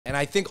And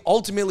I think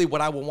ultimately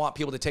what I will want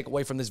people to take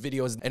away from this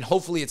video is, and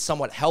hopefully it's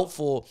somewhat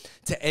helpful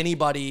to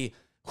anybody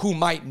who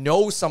might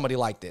know somebody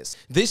like this.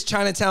 This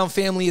Chinatown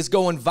family is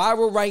going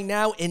viral right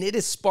now, and it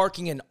is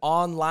sparking an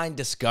online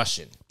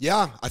discussion.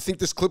 Yeah, I think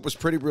this clip was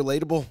pretty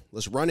relatable.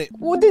 Let's run it.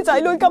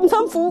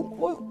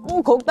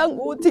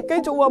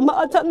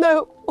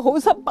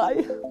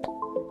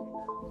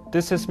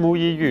 This is Mu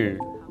Yiyu.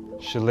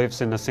 She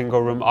lives in a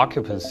single-room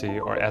occupancy,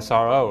 or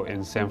SRO,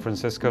 in San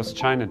Francisco's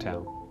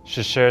Chinatown.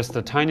 She shares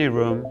the tiny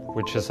room,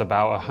 which is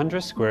about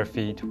 100 square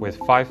feet, with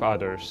 5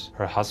 others,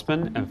 her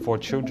husband and 4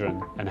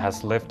 children, and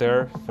has lived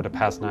there for the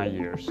past 9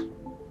 years.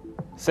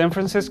 San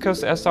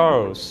Francisco's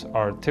SROs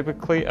are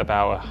typically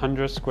about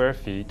 100 square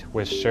feet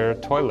with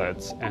shared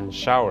toilets and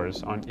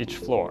showers on each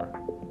floor.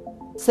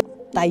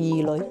 第二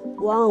女，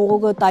哇！我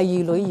個第二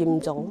女嚴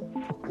重，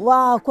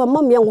哇！佢話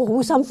媽咪，我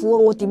好辛苦啊，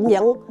我點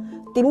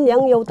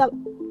樣又得？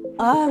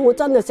唉，我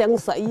真係想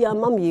死啊，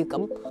媽咪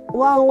咁。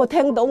哇！我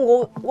聽到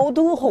我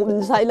都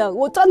紅晒啦，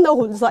我真係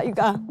紅晒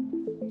㗎。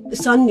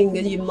新年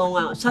嘅願望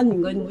啊，新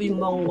年嘅願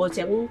望，我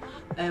想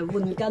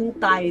換間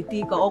大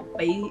啲個屋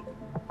俾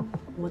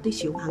我啲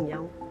小朋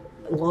友。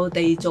我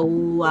哋做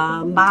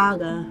阿媽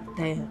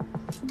嘅，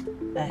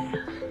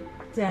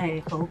即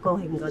係好高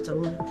興嗰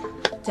種，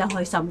即係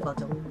開心嗰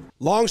種。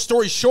Long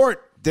story short,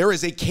 there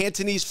is a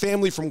Cantonese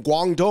family from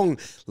Guangdong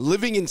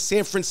living in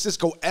San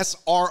Francisco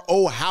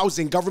SRO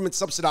housing, government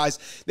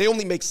subsidized. They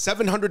only make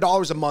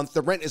 $700 a month.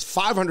 The rent is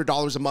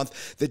 $500 a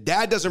month. The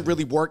dad doesn't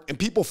really work, and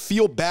people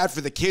feel bad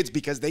for the kids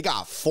because they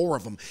got 4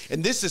 of them.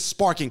 And this is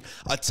sparking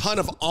a ton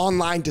of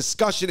online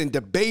discussion and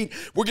debate.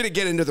 We're going to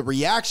get into the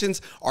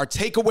reactions, our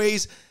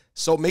takeaways.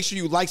 So make sure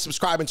you like,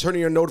 subscribe, and turn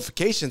on your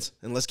notifications,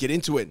 and let's get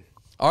into it.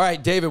 All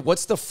right, David,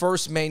 what's the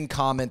first main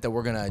comment that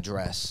we're going to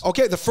address?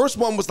 Okay, the first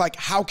one was like,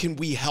 how can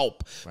we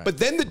help? Right. But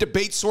then the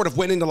debate sort of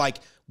went into like,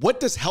 what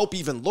does help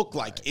even look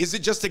like? Right. Is it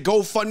just a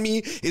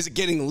GoFundMe? Is it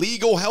getting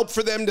legal help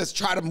for them to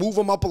try to move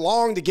them up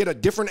along to get a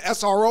different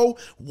SRO?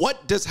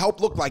 What does help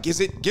look like?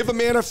 Is it give a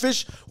man a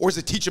fish, or is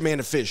it teach a man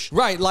to fish?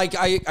 Right, like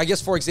I guess,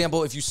 for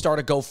example, if you start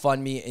a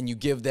GoFundMe and you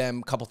give them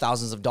a couple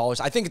thousands of dollars,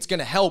 I think it's going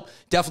to help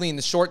definitely in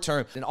the short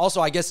term. And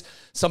also, I guess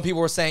some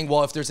people were saying,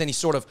 well, if there's any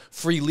sort of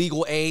free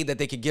legal aid that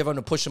they could give them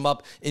to push them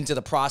up into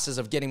the process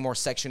of getting more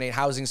Section 8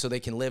 housing so they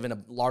can live in a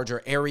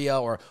larger area,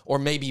 or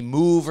maybe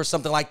move or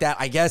something like that.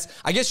 I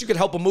guess you could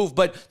help them move,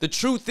 but the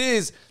truth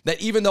is that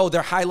even though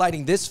they're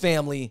highlighting this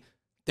family,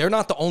 they're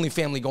not the only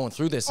family going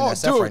through this in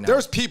SF right now.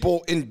 There's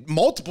people in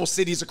multiple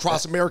cities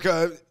across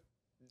America,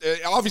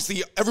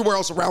 obviously everywhere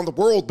else around the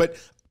world, but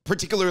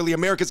particularly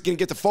America's going to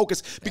get the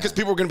focus because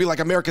people are going to be like,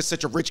 America's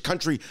such a rich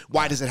country.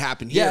 Why does it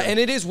happen here? Yeah, and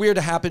it is weird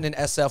to happen in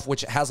SF,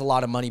 which has a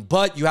lot of money.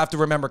 But you have to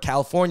remember,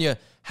 California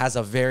has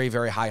a very,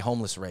 very high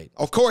homeless rate.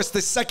 Of course,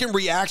 the second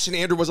reaction,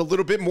 Andrew, was a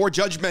little bit more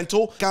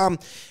judgmental.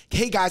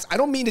 Hey, guys, I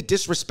don't mean to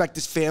disrespect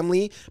this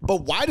family,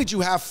 but why did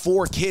you have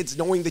 4 kids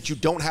knowing that you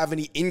don't have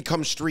any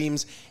income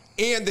streams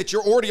and that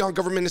you're already on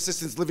government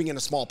assistance living in a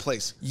small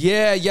place?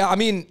 Yeah. I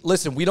mean,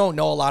 listen, we don't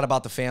know a lot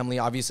about the family,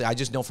 obviously. I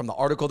just know from the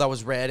article that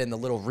was read and the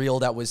little reel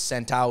that was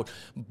sent out.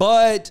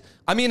 But,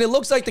 I mean, it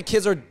looks like the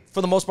kids are,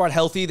 for the most part,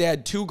 healthy. They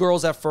had 2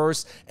 girls at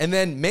first, and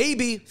then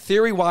maybe,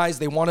 theory-wise,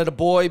 they wanted a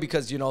boy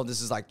because, you know,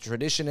 this is like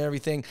tradition and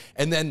everything.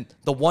 And then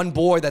the one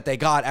boy that they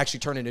got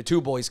actually turned into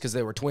 2 boys because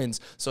they were twins.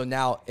 So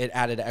now it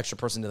added an extra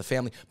person to the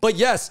family. But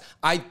yes,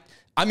 I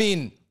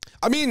mean,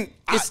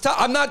 it's tough.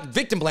 I'm not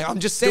victim blaming. I'm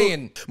just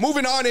saying. Dude,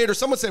 moving on, Andrew,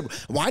 someone said,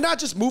 why not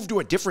just move to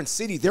a different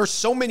city? There's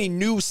so many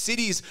new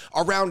cities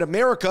around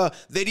America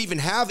that even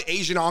have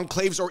Asian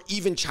enclaves or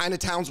even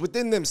Chinatowns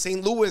within them.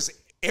 St. Louis,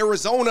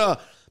 Arizona,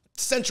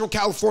 Central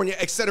California,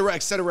 et cetera,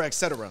 et cetera, et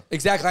cetera.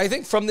 Exactly. I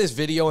think from this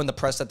video and the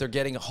press that they're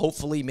getting,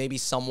 hopefully maybe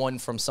someone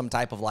from some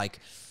type of like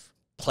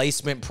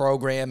placement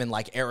program in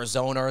like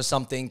Arizona or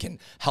something can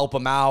help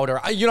them out, or,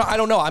 you know, I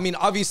don't know. I mean,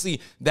 obviously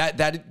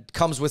that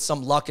comes with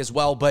some luck as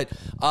well, but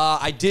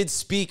I did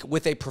speak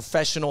with a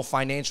professional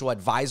financial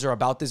advisor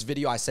about this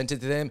video. I sent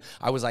it to them.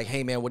 I was like,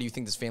 hey man, what do you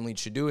think this family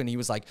should do? And he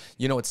was like,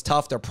 you know, it's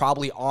tough. They're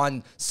probably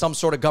on some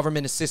sort of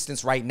government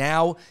assistance right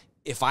now.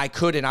 If I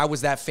could, and I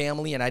was that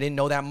family and I didn't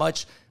know that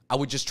much, I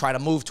would just try to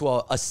move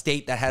to a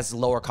state that has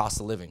lower cost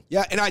of living.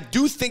 Yeah, and I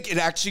do think it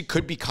actually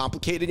could be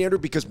complicated, Andrew,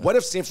 because what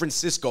if San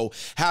Francisco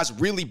has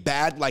really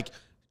bad, like,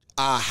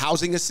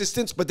 housing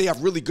assistance, but they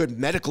have really good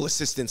medical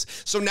assistance?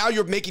 So now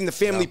you're making the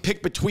family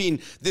pick between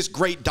this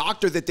great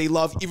doctor that they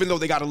love, even though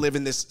they got to live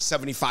in this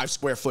 75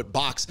 square foot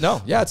box.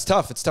 No, yeah, it's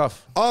tough. It's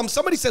tough.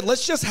 Somebody said,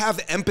 let's just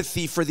have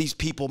empathy for these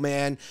people,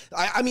 man.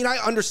 I mean, I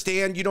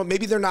understand, you know,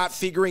 maybe they're not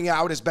figuring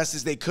out as best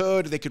as they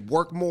could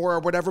work more or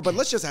whatever, but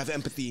let's just have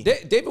empathy.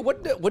 David,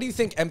 what do you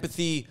think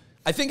empathy...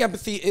 I think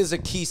empathy is a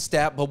key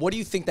step, but what do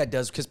you think that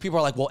does? Because people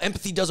are like, well,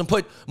 empathy doesn't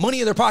put money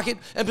in their pocket.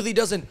 Empathy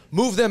doesn't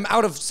move them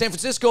out of San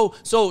Francisco.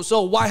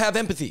 So why have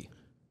empathy?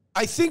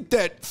 I think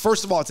that,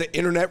 first of all, it's an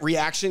internet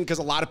reaction because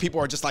a lot of people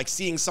are just like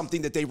seeing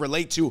something that they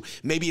relate to.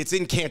 Maybe it's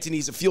in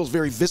Cantonese. It feels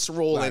very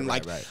visceral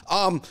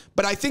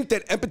but I think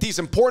that empathy is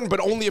important,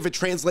 but only if it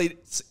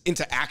translates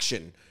into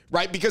action.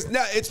 right? Because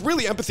now it's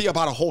really empathy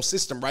about a whole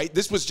system, right?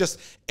 This was just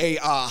a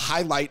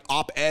highlight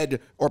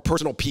op-ed or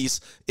personal piece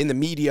in the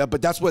media,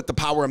 but that's what the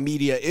power of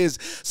media is.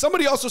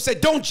 Somebody also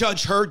said, don't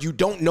judge her. You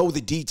don't know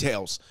the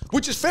details,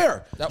 which is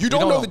fair. You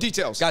don't know the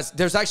details. Guys,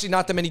 there's actually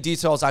not that many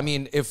details. I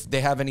mean, if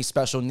they have any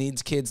special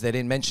needs kids, they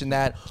didn't mention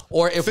that.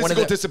 Or if physical one of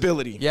the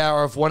disability. Yeah,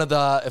 or if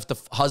the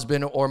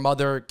husband or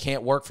mother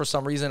can't work for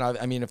some reason.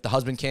 I mean, if the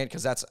husband can't,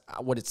 because that's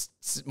what it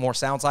more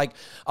sounds like.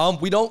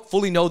 We don't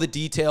fully know the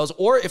details.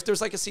 Or if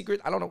there's like a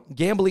secret, I don't know,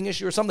 gambling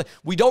issue or something.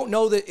 We don't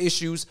know the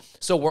issues,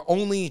 so we're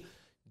only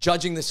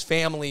judging this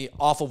family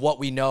off of what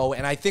we know.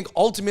 And I think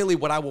ultimately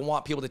what I will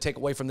want people to take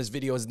away from this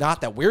video is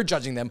not that we're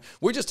judging them.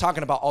 We're just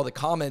talking about all the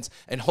comments,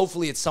 and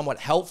hopefully it's somewhat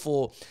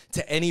helpful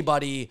to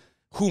anybody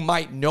who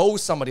might know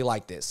somebody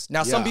like this.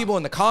 Now, some people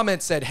in the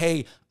comments said,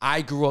 hey,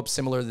 I grew up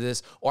similar to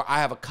this, or I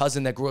have a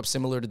cousin that grew up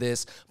similar to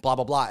this, blah,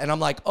 blah, blah. And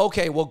I'm like,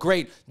 okay, well,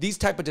 great. These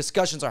type of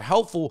discussions are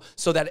helpful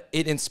so that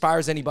it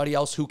inspires anybody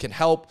else who can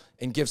help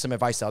and give some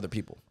advice to other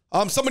people.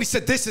 Somebody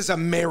said, this is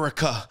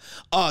America.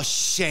 A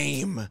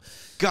shame.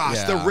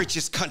 Gosh, the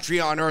richest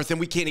country on earth, and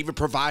we can't even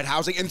provide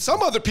housing. And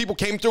some other people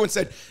came through and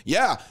said,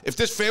 yeah, if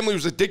this family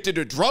was addicted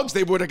to drugs,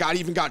 they would have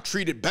got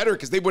treated better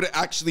because they would have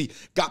actually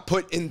got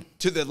put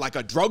into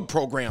a drug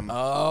program.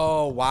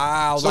 Oh,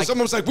 wow. So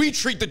someone was like, we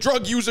treat the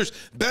drug users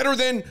better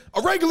than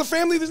a regular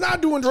family that's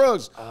not doing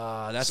drugs.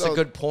 That's a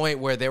good point,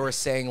 where they were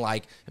saying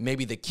like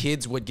maybe the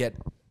kids would get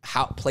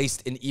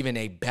placed in even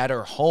a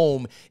better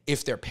home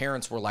if their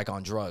parents were like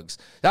on drugs.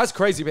 That's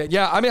crazy, man.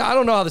 Yeah, I mean, I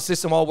don't know how the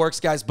system all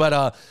works, guys,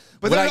 but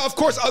then, of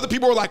course, other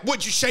people are like,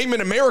 what you shaming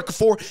America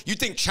for? You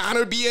think China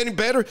would be any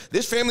better?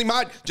 This family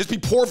might just be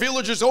poor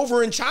villagers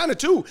over in China,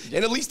 too.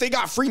 And at least they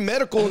got free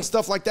medical and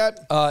stuff like that.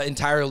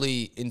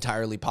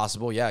 Entirely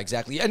possible. Yeah,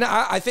 exactly. And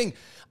I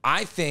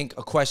think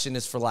a question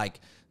is for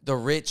like the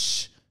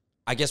rich,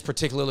 I guess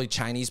particularly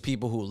Chinese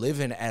people who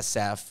live in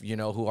SF, you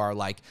know, who are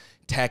like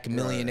tech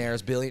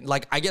millionaires, billion.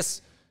 Like, I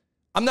guess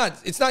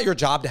it's not your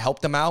job to help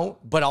them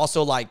out, but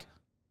also like,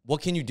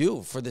 what can you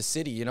do for the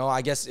city? You know,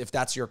 I guess if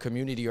that's your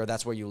community or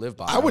that's where you live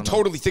by. I would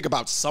totally think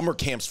about summer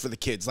camps for the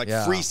kids, like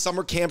free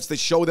summer camps that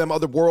show them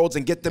other worlds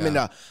and get them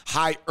into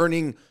high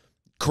earning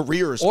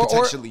careers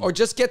potentially. Or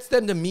just gets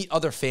them to meet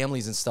other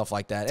families and stuff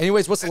like that.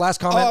 Anyways, what's the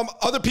last comment?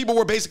 Other people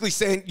were basically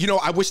saying, you know,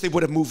 I wish they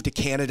would have moved to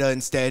Canada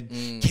instead.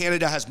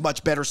 Canada has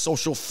much better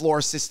social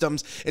floor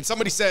systems. And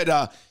somebody said,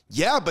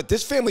 yeah, but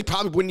this family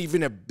probably wouldn't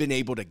even have been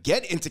able to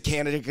get into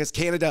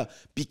Canada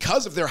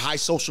because of their high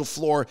social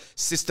floor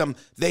system,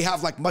 they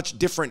have like much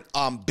different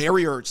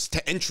barriers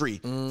to entry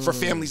for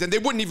families. And they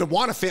wouldn't even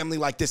want a family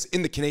like this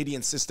in the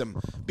Canadian system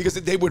because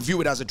they would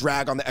view it as a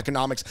drag on the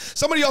economics.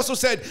 Somebody also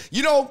said,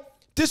 you know,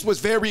 this was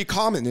very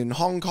common in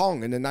Hong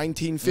Kong in the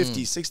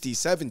 1950s, 60s,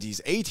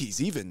 70s,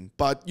 80s even.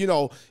 But, you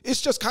know,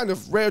 it's just kind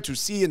of rare to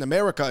see in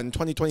America in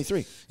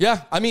 2023.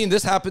 Yeah, I mean,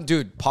 this happened,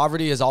 dude.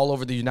 Poverty is all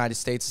over the United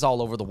States. It's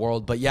all over the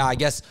world. But yeah, I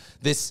guess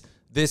this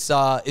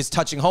is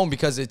touching home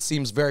because it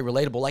seems very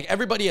relatable. Like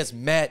everybody has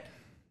met,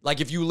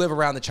 like if you live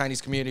around the Chinese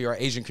community or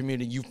Asian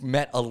community, you've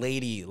met a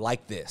lady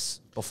like this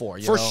before.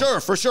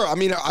 For sure. I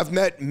mean, I've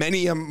met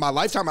many in my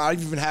lifetime.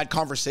 I've even had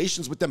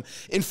conversations with them.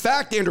 In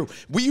fact, Andrew,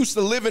 we used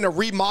to live in a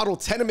remodeled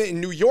tenement in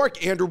New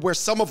York, Andrew, where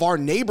some of our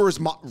neighbors'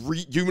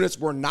 units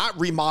were not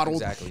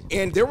remodeled. Exactly.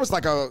 And there was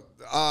like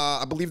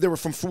I believe they were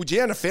from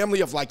Fujian, a family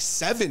of like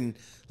 7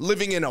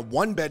 living in a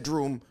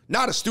 1-bedroom,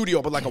 not a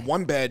studio, but like a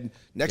 1-bed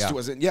next to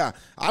us. And yeah,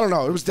 I don't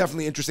know. It was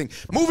definitely interesting.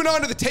 Moving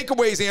on to the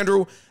takeaways,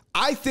 Andrew.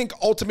 I think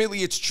ultimately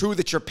it's true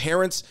that your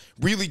parents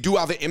really do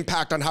have an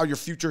impact on how your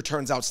future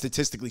turns out,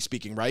 statistically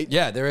speaking, right?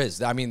 Yeah, there is.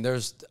 I mean,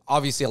 there's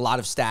obviously a lot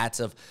of stats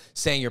of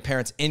saying your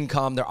parents'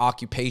 income, their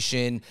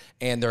occupation,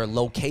 and their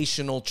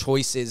locational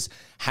choices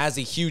has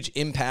a huge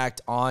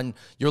impact on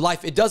your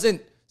life. It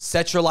doesn't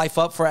set your life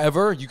up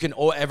forever. You can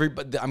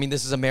I mean,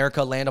 this is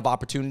America, land of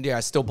opportunity.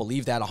 I still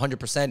believe that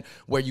 100%,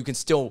 where you can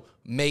still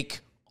make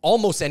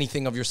almost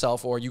anything of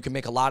yourself, or you can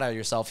make a lot out of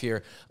yourself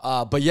here.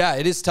 But yeah,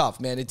 it is tough,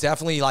 man. It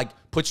definitely like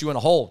puts you in a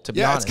hole, to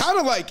be honest. It's kind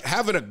of like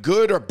having a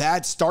good or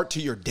bad start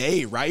to your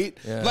day, right?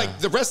 Yeah. Like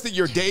the rest of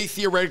your day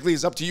theoretically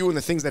is up to you and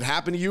the things that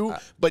happen to you.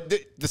 But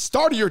the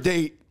start of your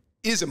day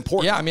is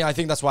important. Yeah, I mean, I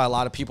think that's why a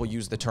lot of people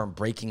use the term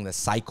breaking the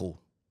cycle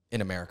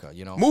in America,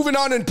 you know? Moving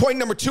on, and point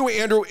number 2,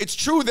 Andrew, it's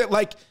true that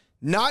like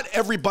not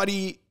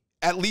everybody,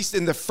 at least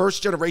in the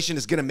first generation,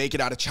 is going to make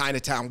it out of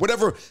Chinatown.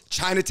 Whatever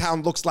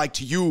Chinatown looks like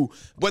to you,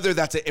 whether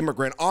that's an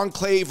immigrant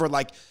enclave or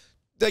like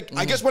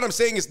I guess what I'm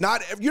saying is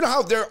not, you know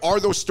how there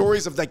are those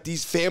stories of like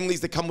these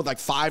families that come with like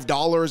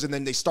 $5 and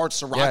then they start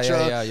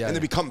sriracha and they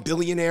become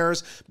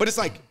billionaires. But it's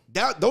like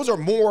that, those are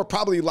more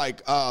probably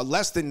like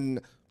less than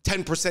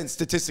 10%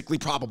 statistically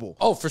probable.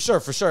 Oh, for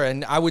sure.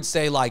 And I would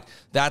say like,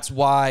 that's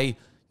why,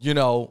 you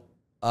know,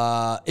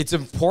 it's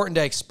important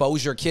to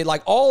expose your kid.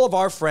 Like all of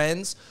our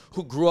friends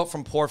who grew up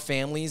from poor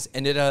families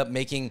ended up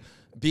making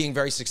being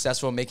very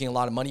successful and making a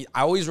lot of money,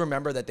 I always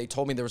remember that they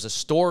told me there was a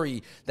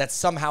story that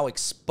somehow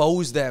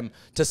exposed them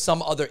to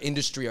some other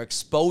industry or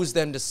exposed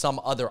them to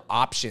some other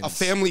options. A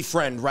family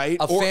friend, right?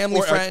 A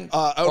family friend.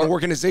 An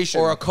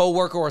organization. Or a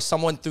coworker or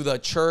someone through the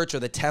church or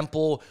the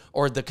temple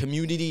or the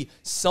community,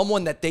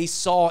 someone that they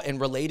saw and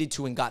related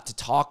to and got to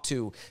talk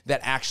to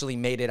that actually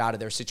made it out of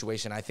their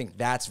situation. I think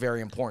that's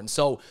very important.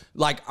 So,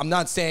 like, I'm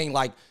not saying,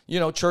 like, you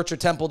know, church or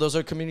temple, those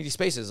are community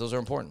spaces. Those are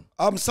important.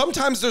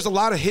 Sometimes there's a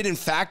lot of hidden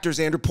factors,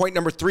 Andrew. Point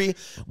number 3,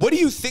 what do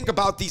you think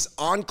about these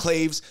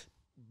enclaves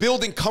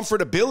building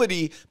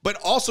comfortability, but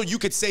also you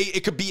could say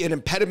it could be an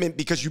impediment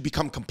because you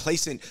become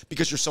complacent,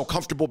 because you're so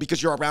comfortable,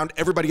 because you're around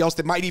everybody else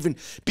that might even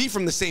be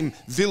from the same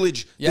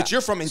village that you're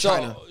from in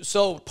China.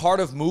 So part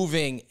of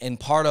moving and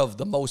part of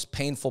the most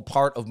painful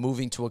part of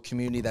moving to a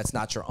community that's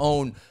not your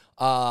own,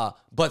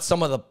 but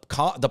some of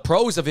the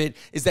pros of it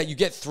is that you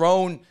get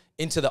thrown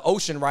into the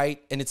ocean, right?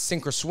 And it's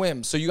sink or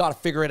swim. So you got to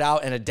figure it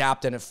out and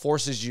adapt, and it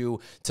forces you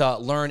to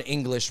learn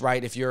English,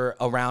 right? If you're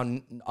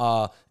around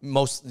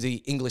most of the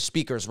English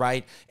speakers,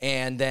 right?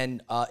 And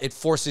then it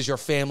forces your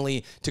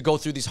family to go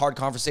through these hard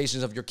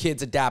conversations of your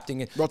kids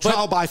adapting. Well,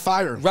 trial by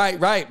fire.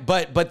 Right.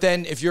 But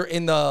then if you're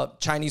in the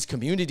Chinese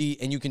community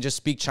and you can just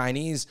speak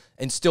Chinese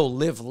and still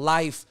live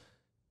life,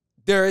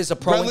 there is a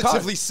pro and con.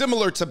 Relatively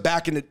similar to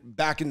back in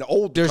the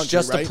old There's country,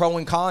 just right? a pro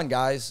and con,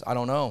 guys. I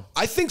don't know.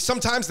 I think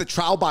sometimes the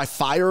trial by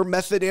fire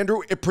method,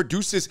 Andrew, it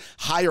produces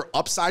higher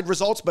upside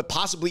results, but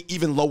possibly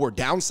even lower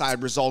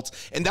downside results.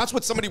 And that's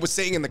what somebody was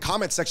saying in the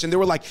comment section. They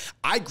were like,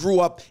 I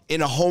grew up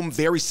in a home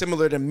very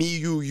similar to me,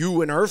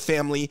 you, and her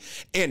family,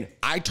 and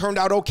I turned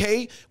out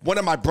okay. One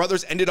of my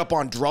brothers ended up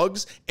on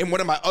drugs, and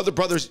one of my other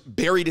brothers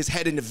buried his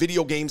head into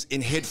video games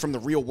and hid from the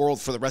real world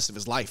for the rest of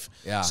his life.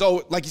 Yeah.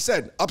 So, like you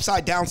said,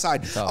 upside,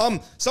 downside.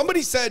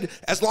 Somebody said,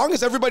 as long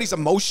as everybody's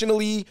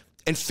emotionally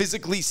and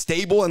physically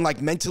stable and like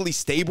mentally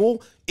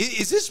stable,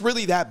 is this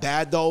really that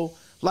bad though?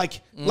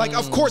 Like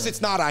of course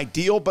it's not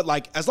ideal, but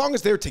like as long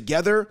as they're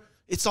together,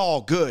 it's all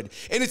good.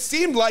 And it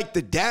seemed like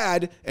the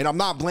dad, and I'm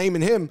not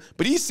blaming him,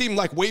 but he seemed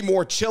like way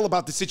more chill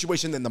about the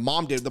situation than the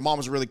mom did. The mom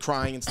was really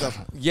crying and stuff.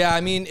 Yeah, I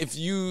mean, if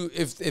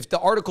the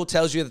article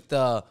tells you that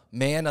the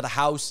man of the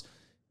house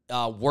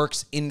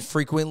works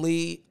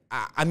infrequently,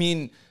 I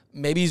mean,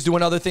 maybe he's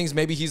doing other things.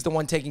 Maybe he's the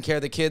one taking care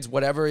of the kids,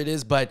 whatever it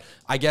is. But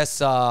I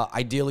guess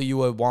ideally you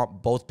would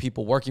want both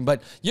people working.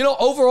 But, you know,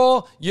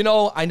 overall, you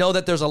know, I know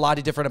that there's a lot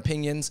of different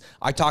opinions.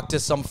 I talked to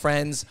some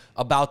friends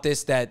about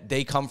this that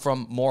they come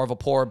from more of a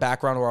poor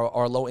background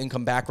or a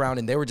low-income background,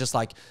 and they were just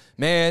like,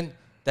 man,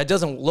 that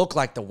doesn't look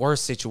like the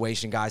worst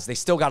situation, guys. They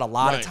still got a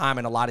lot of time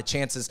and a lot of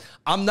chances.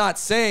 I'm not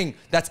saying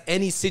that's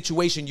any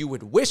situation you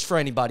would wish for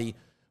anybody,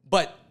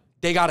 but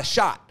they got a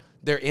shot.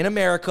 They're in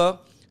America.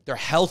 They're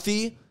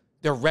healthy.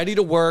 They're ready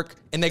to work,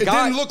 and it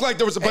didn't look like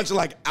there was a bunch of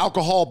like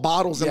alcohol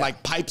bottles and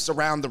like pipes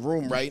around the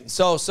room, right?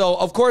 So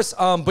of course,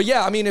 but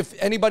yeah, I mean, if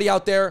anybody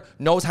out there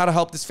knows how to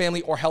help this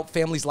family or help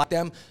families like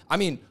them, I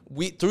mean,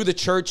 through the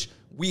church,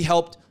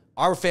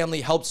 our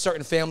family helped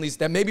certain families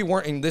that maybe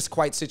weren't in this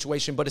quite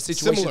situation, but a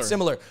situation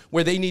similar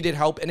where they needed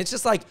help, and it's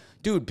just like,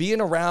 dude,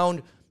 being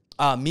around,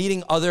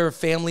 meeting other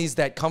families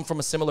that come from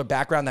a similar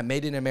background that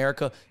made it in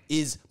America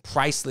is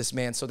priceless,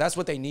 man. So that's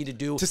what they need to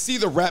do. To see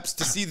the reps,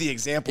 to see the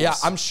examples. Yeah,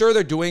 I'm sure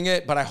they're doing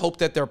it, but I hope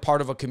that they're part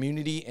of a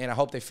community, and I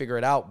hope they figure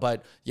it out.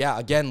 But yeah,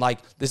 again, like,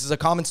 this is a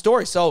common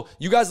story. So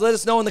you guys let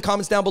us know in the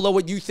comments down below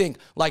what you think.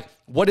 Like,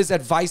 what is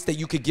advice that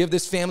you could give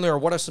this family, or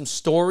what are some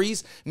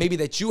stories maybe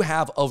that you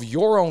have of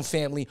your own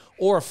family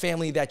or a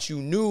family that you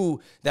knew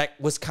that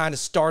was kind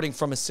of starting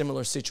from a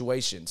similar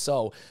situation.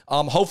 So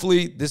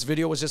hopefully this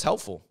video was just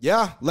helpful.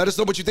 Yeah, let us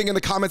know what you think in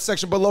the comments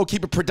section below.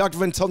 Keep it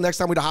productive. Until next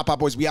time, we the Hot Pot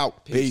Boys. We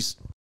out. Peace.